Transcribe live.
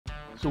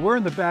So we're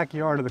in the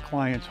backyard of the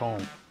client's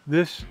home.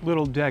 This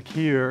little deck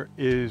here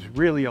is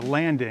really a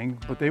landing,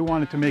 but they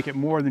wanted to make it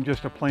more than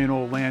just a plain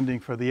old landing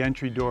for the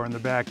entry door in the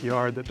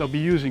backyard that they'll be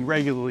using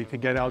regularly to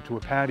get out to a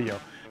patio.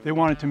 They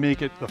wanted to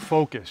make it the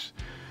focus.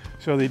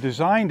 So they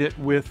designed it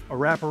with a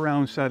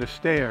wraparound set of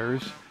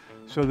stairs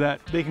so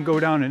that they can go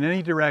down in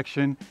any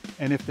direction,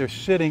 and if they're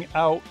sitting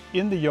out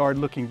in the yard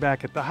looking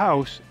back at the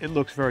house, it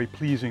looks very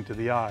pleasing to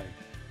the eye.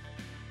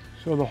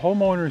 So the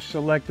homeowners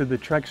selected the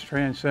Trex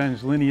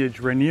Transcend Lineage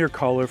Rainier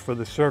color for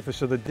the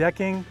surface of the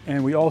decking,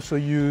 and we also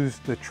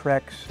used the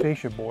Trex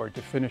fascia board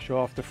to finish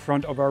off the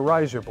front of our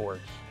riser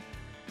boards.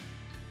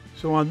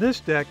 So on this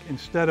deck,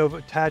 instead of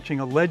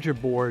attaching a ledger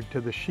board to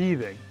the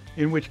sheathing,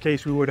 in which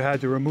case we would have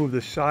had to remove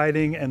the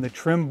siding and the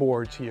trim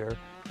boards here,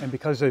 and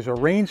because there's a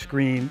rain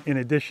screen in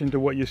addition to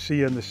what you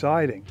see in the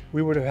siding,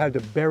 we would have had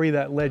to bury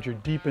that ledger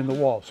deep in the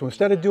wall. So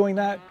instead of doing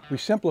that, we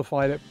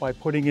simplified it by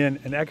putting in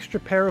an extra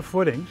pair of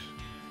footings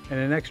and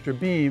an extra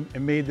beam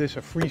and made this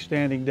a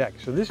freestanding deck.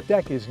 So this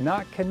deck is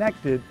not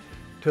connected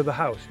to the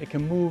house. It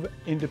can move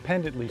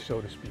independently,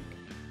 so to speak.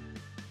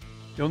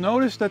 You'll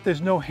notice that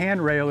there's no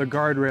handrail or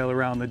guardrail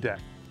around the deck.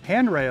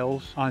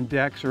 Handrails on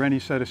decks, or any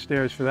set of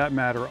stairs for that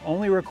matter, are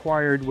only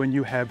required when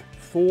you have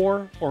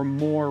 4 or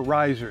more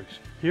risers.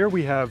 Here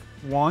we have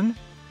 1,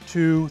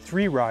 2,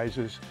 3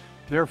 risers,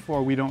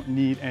 therefore we don't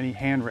need any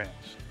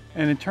handrails.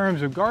 And in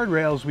terms of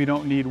guardrails, we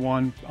don't need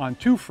one on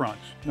 2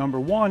 fronts. Number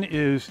 1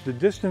 is the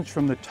distance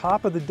from the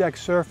top of the deck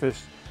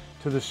surface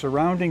to the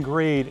surrounding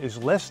grade is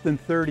less than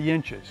 30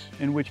 inches,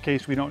 in which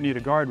case we don't need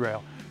a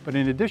guardrail. But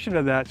in addition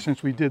to that,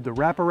 since we did the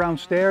wraparound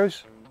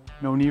stairs,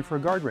 no need for a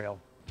guardrail.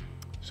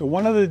 So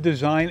one of the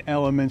design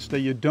elements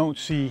that you don't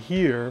see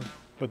here,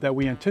 but that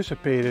we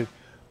anticipated,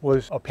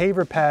 was a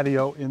paver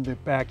patio in the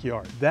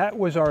backyard. That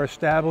was our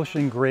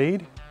establishing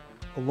grade,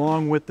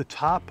 along with the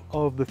top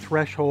of the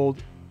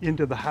threshold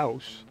into the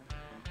house.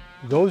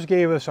 Those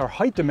gave us our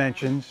height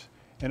dimensions,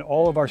 and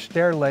all of our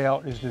stair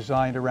layout is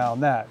designed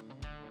around that.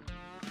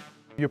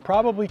 You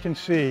probably can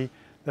see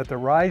that the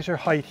riser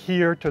height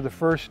here to the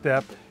first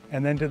step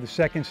and then to the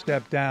second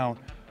step down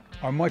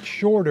are much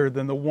shorter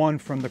than the one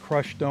from the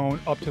crushed stone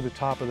up to the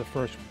top of the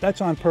first.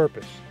 That's on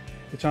purpose.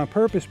 It's on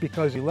purpose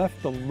because we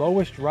left the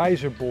lowest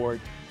riser board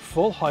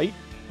full height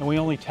and we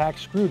only tack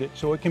screwed it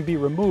so it can be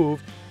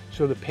removed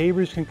so the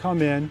pavers can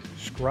come in,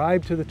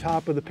 scribe to the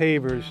top of the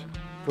pavers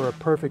for a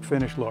perfect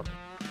finished look.